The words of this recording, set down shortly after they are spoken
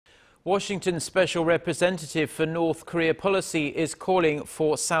Washington's special representative for North Korea policy is calling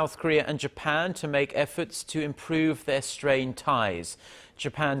for South Korea and Japan to make efforts to improve their strained ties.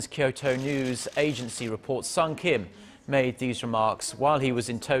 Japan's Kyoto News Agency reports Sung Kim made these remarks while he was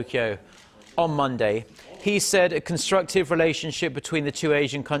in Tokyo on Monday. He said a constructive relationship between the two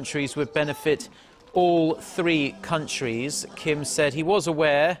Asian countries would benefit all three countries. Kim said he was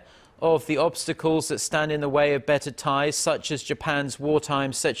aware of the obstacles that stand in the way of better ties, such as Japan's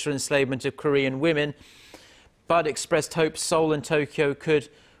wartime sexual enslavement of Korean women, but expressed hope Seoul and Tokyo could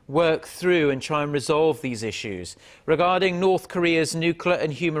work through and try and resolve these issues. Regarding North Korea's nuclear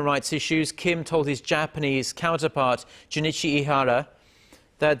and human rights issues, Kim told his Japanese counterpart, Junichi Ihara,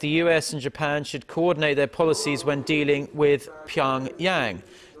 that the US and Japan should coordinate their policies when dealing with Pyongyang.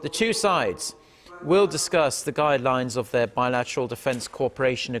 The two sides will discuss the guidelines of their bilateral defense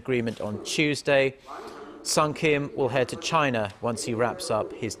cooperation agreement on Tuesday. Sung Kim will head to China once he wraps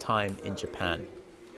up his time in Japan.